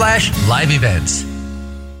voiceamerica.com/live events.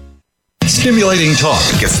 Stimulating talk.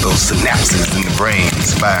 Gets those synapses in the brain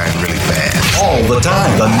firing really fast. All the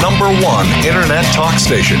time. The #1 Internet talk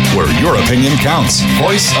station where your opinion counts.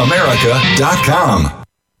 VoiceAmerica.com.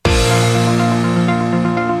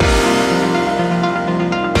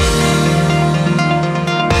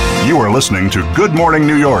 You are listening to Good Morning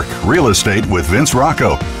New York, Real Estate with Vince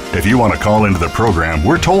Rocco. If you want to call into the program,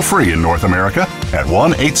 we're toll-free in North America at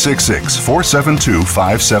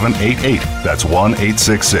 1-866-472-5788. That's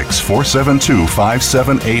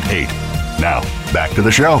 1-866-472-5788. Now, back to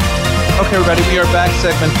the show. Okay, everybody, we are back.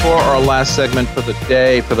 Segment 4, our last segment for the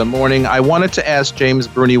day, for the morning. I wanted to ask James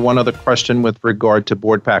Bruni one other question with regard to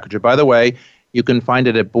BoardPackager. By the way, you can find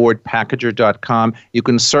it at BoardPackager.com. You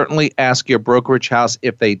can certainly ask your brokerage house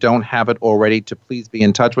if they don't have it already to please be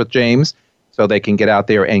in touch with James so they can get out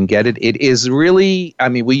there and get it. It is really,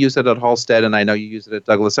 we use it at Halstead, and I know you use it at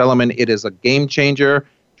Douglas Elliman. It is a game changer.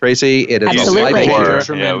 Tracy, it is Absolutely. a life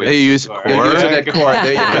changer. Yeah, they use Core. There you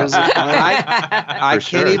go. I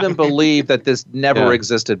can't even believe that this never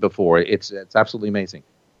existed before. It's absolutely amazing.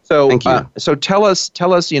 So, Thank you. So tell us,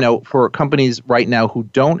 for companies right now who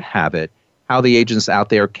don't have it, how the agents out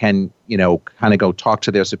there can, kind of go talk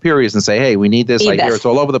to their superiors and say, hey, we need this. I hear it's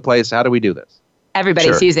all over the place. How do we do this?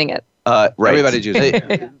 Everybody's using it. Right. Everybody's using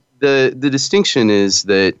it. The distinction is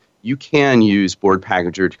that you can use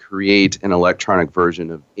BoardPackager to create an electronic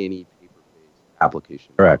version of any paper-based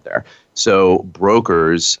application out there. So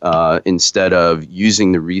brokers, instead of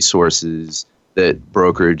using the resources that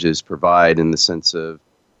brokerages provide in the sense of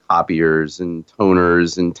copiers and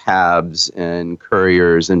toners and tabs and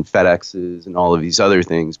couriers and FedExes and all of these other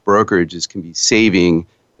things, brokerages can be saving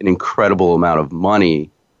an incredible amount of money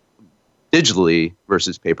digitally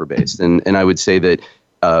versus paper-based. And I would say that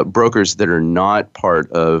brokers that are not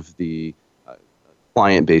part of the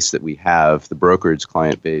client base that we have, the brokerage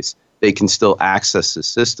client base, they can still access the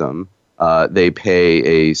system. They pay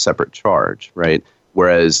a separate charge, right?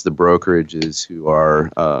 Whereas the brokerages who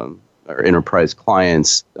are enterprise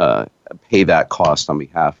clients pay that cost on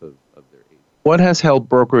behalf of their agents. What has held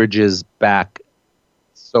brokerages back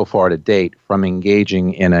so far to date from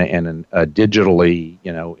engaging in a digitally,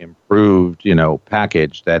 improved,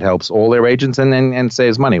 package that helps all their agents and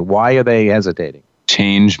saves money? Why are they hesitating?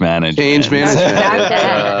 Change management.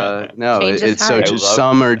 It's so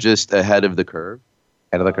some are just ahead of the curve.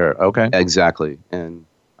 Okay. Exactly. And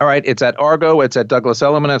all right, it's at Argo, it's at Douglas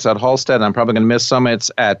Elliman, it's at Halstead, and I'm probably going to miss some. It's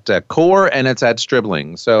at Core, and it's at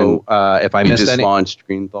Stribling. So if I missed any... We just launched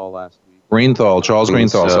Greenthal last week. Charles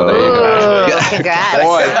Greenthal. So there you go. Congrats.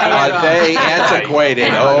 Boy, are they antiquated.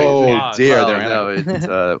 Oh,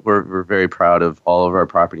 dear. We're very proud of all of our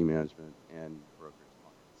property management and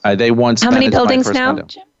brokers. They once. How many buildings now,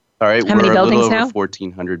 Jim? All right, How many we're buildings a little now? over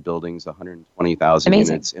 1,400 buildings, 120,000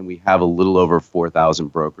 units, and we have a little over 4,000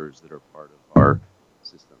 brokers that are part of our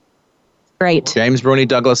system. Great. James Bruni,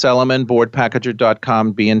 Douglas Elliman,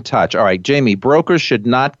 BoardPackager.com. Be in touch. All right, Jamie, brokers should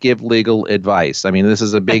not give legal advice. I mean, this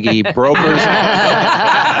is a biggie. Brokers.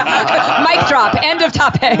 Mic drop. End of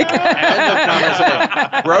topic. End of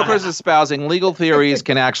conversation. Brokers espousing legal theories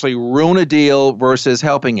can actually ruin a deal versus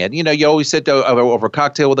helping it. You always sit over a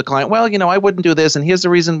cocktail with a client. Well, I wouldn't do this, and here's the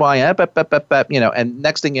reason why. And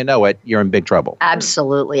next thing you know you're in big trouble.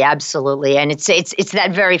 Absolutely. And it's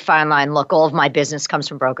that very fine line. Look, all of my business comes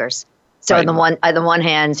from brokers. So on the one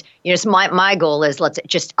hand, my goal is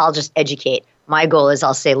I'll just educate. My goal is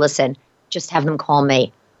I'll say, listen, just have them call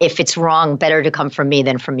me. If it's wrong, better to come from me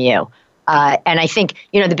than from you. And I think,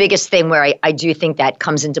 the biggest thing where I do think that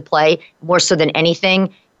comes into play more so than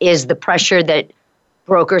anything is the pressure that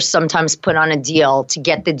brokers sometimes put on a deal to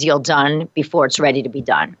get the deal done before it's ready to be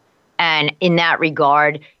done. And in that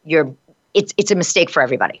regard, it's a mistake for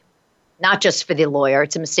everybody, not just for the lawyer.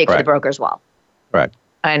 It's a mistake for the broker as well. Right.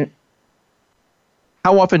 And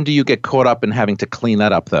how often do you get caught up in having to clean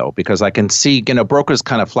that up, though? Because I can see, brokers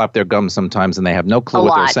kind of flap their gums sometimes and they have no clue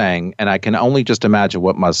what they're saying. And I can only just imagine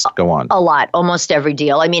what must go on. A lot. Almost every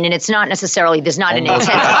deal. I mean, and it's not necessarily, there's not an intent.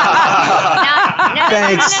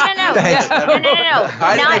 Thanks. No.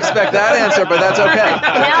 I didn't expect that answer, but that's okay.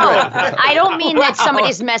 No, I don't mean that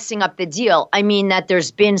somebody's messing up the deal. I mean that there's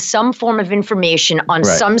been some form of information on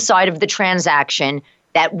some side of the transaction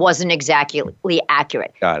that wasn't exactly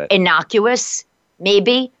accurate. Got it. Innocuous.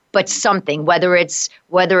 Maybe, but something, whether it's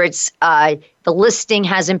the listing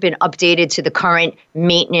hasn't been updated to the current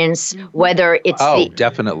maintenance, whether it's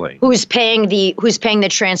definitely who's paying the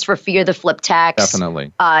transfer fee or the flip tax.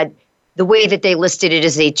 Definitely. The way that they listed it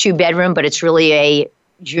is a 2-bedroom, but it's really a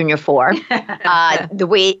junior 4. The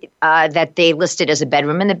way that they listed as a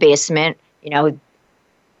bedroom in the basement,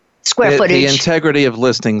 square footage. The integrity of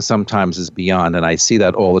listings sometimes is beyond, and I see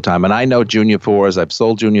that all the time. And I know junior 4s. I've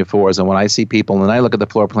sold junior 4s, and when I see people and I look at the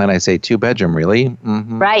floor plan, I say 2-bedroom, really?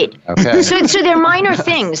 Mm-hmm. Right. Okay. So they're minor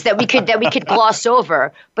things that we could gloss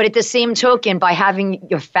over, but at the same token, by having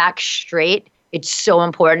your facts straight, it's so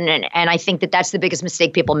important. And I think that's the biggest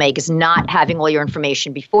mistake people make is not having all your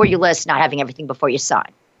information before you list, not having everything before you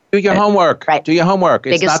sign. Do your homework. Right. Do your homework.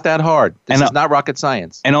 It's not that hard. This is not rocket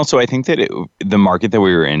science. And also, I think that the market that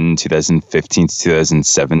we were in 2015 to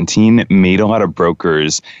 2017 made a lot of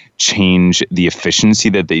brokers change the efficiency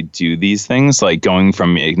that they do these things, like going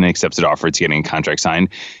from an accepted offer to getting a contract signed.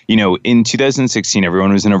 In 2016,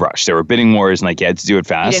 everyone was in a rush. There were bidding wars and you had to do it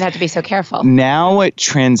fast. You didn't have to be so careful. Now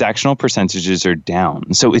transactional percentages are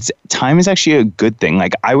down. So time is actually a good thing.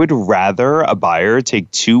 I would rather a buyer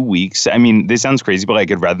take 2 weeks. I mean, this sounds crazy, but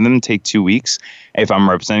I'd rather them take 2 weeks if I'm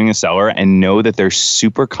representing a seller and know that they're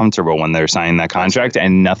super comfortable when they're signing that contract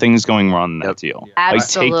and nothing's going wrong in that deal.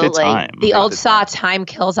 Absolutely. Take the time. The old saw, time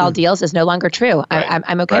kills all deals, is no longer true. Right.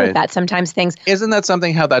 I'm okay with that. Sometimes things... Isn't that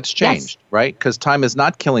something how that's changed, right? Because time is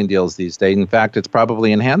not killing deals these days. In fact, it's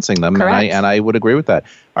probably enhancing them. Correct. And I would agree with that.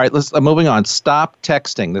 All right, let's moving on. Stop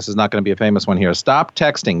texting. This is not going to be a famous one here. Stop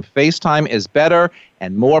texting. FaceTime is better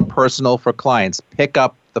and more personal for clients. Pick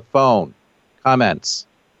up the phone. Comments.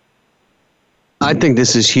 I think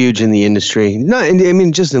this is huge in the industry.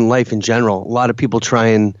 Just in life in general. A lot of people try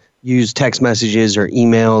and use text messages or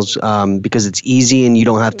emails because it's easy and you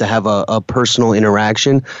don't have to have a personal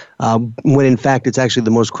interaction. When in fact, it's actually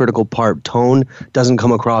the most critical part. Tone doesn't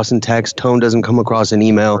come across in text. Tone doesn't come across in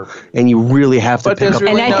email. And you really have to pick up.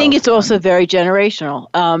 And I think it's also very generational.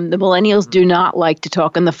 The millennials do not like to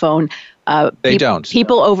talk on the phone. They don't.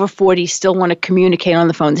 People over 40 still want to communicate on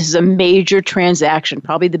the phone. This is a major transaction,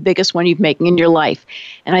 probably the biggest one you're making in your life.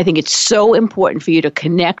 And I think it's so important for you to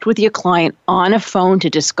connect with your client on a phone to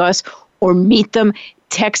discuss or meet them.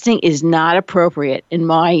 Texting is not appropriate in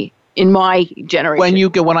my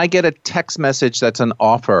generation. When I get a text message that's an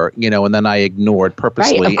offer, and then I ignore it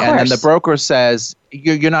purposely, right, and then the broker says,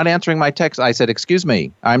 you're not answering my text. I said, excuse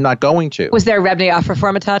me, I'm not going to. Was there a revenue offer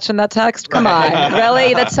form attached in that text? Come on,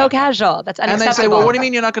 really? That's so casual. That's unacceptable. And they say, well, what do you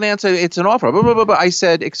mean you're not going to answer? It's an offer. Blah, blah, blah, blah. I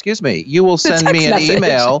said, excuse me, you will send me an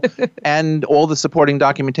email and all the supporting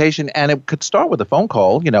documentation, and it could start with a phone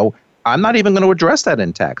call. I'm not even going to address that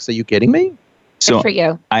in text. Are you kidding me? So good for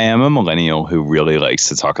you. I am a millennial who really likes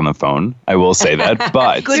to talk on the phone. I will say that,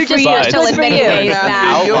 but good for you. Still in many ways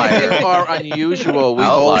now. You are unusual. We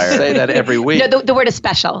all say that every week. No, the word is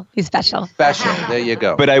special. He's special. Special. There you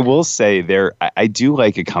go. But I will say I do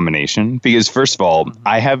like a combination because first of all,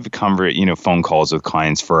 I have phone calls with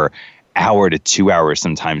clients for hour to 2 hours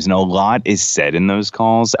sometimes, and a lot is said in those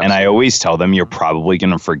calls. Absolutely. And I always tell them you're probably going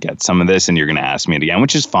to forget some of this, and you're going to ask me it again,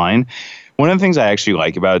 which is fine. One of the things I actually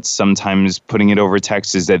like about sometimes putting it over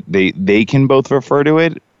text is that they can both refer to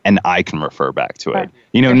it and I can refer back to it.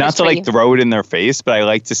 Not to throw it in their face, but I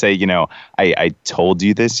like to say, I told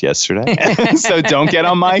you this yesterday, so don't get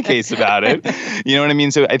on my case about it. You know what I mean?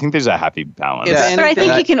 So I think there's a happy balance. Yeah, but I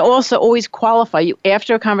think you can also always qualify. You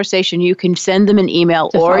after a conversation, you can send them an email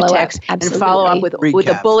or a text and follow up with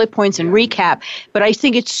the bullet points and recap. But I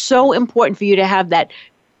think it's so important for you to have that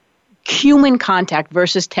human contact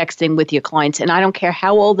versus texting with your clients. And I don't care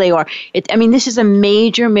how old they are. This is a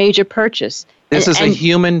major, major purchase. This is a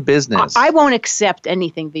human business. I won't accept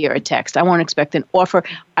anything via a text. I won't expect an offer.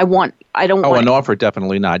 I don't want an offer,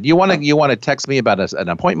 definitely not. You want to text me about an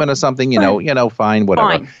appointment or something, fine,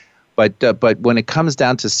 whatever. Fine. But when it comes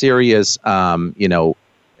down to serious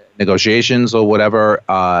negotiations or whatever,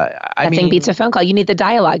 nothing beats a phone call. You need the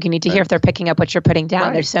dialogue. You need to hear if they're picking up what you're putting down.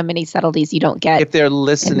 Right. There's so many subtleties you don't get. If they're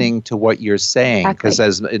listening to what you're saying, because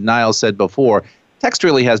as Niall said before, text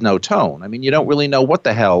really has no tone. You don't really know what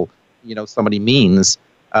the hell somebody means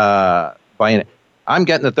by it. I'm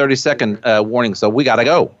getting the 30-second warning, so we got to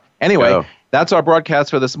go. Anyway, that's our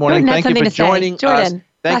broadcast for this morning. Thank you for joining us.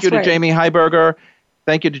 Thank you to Jamie Heiberger.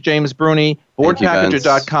 Thank you to James Bruni.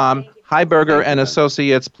 BoardPackager.com. Heiberger and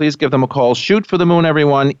Associates. Please give them a call. Shoot for the moon,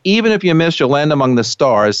 everyone. Even if you miss, you'll land among the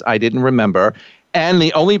stars. I didn't remember. And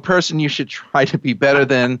the only person you should try to be better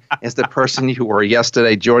than is the person you were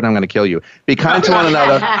yesterday. Jordan, I'm going to kill you. Be kind to one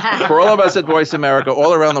another. For all of us at Voice America,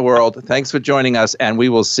 all around the world, thanks for joining us, and we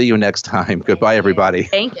will see you next time. Goodbye, everybody.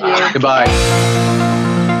 Thank you. Goodbye.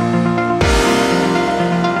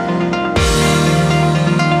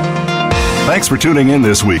 Thanks for tuning in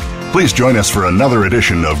this week. Please join us for another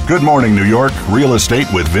edition of Good Morning New York Real Estate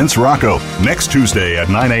with Vince Rocco next Tuesday at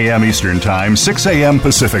 9 a.m. Eastern Time, 6 a.m.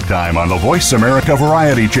 Pacific Time on the Voice America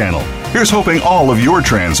Variety Channel. Here's hoping all of your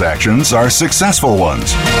transactions are successful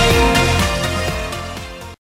ones.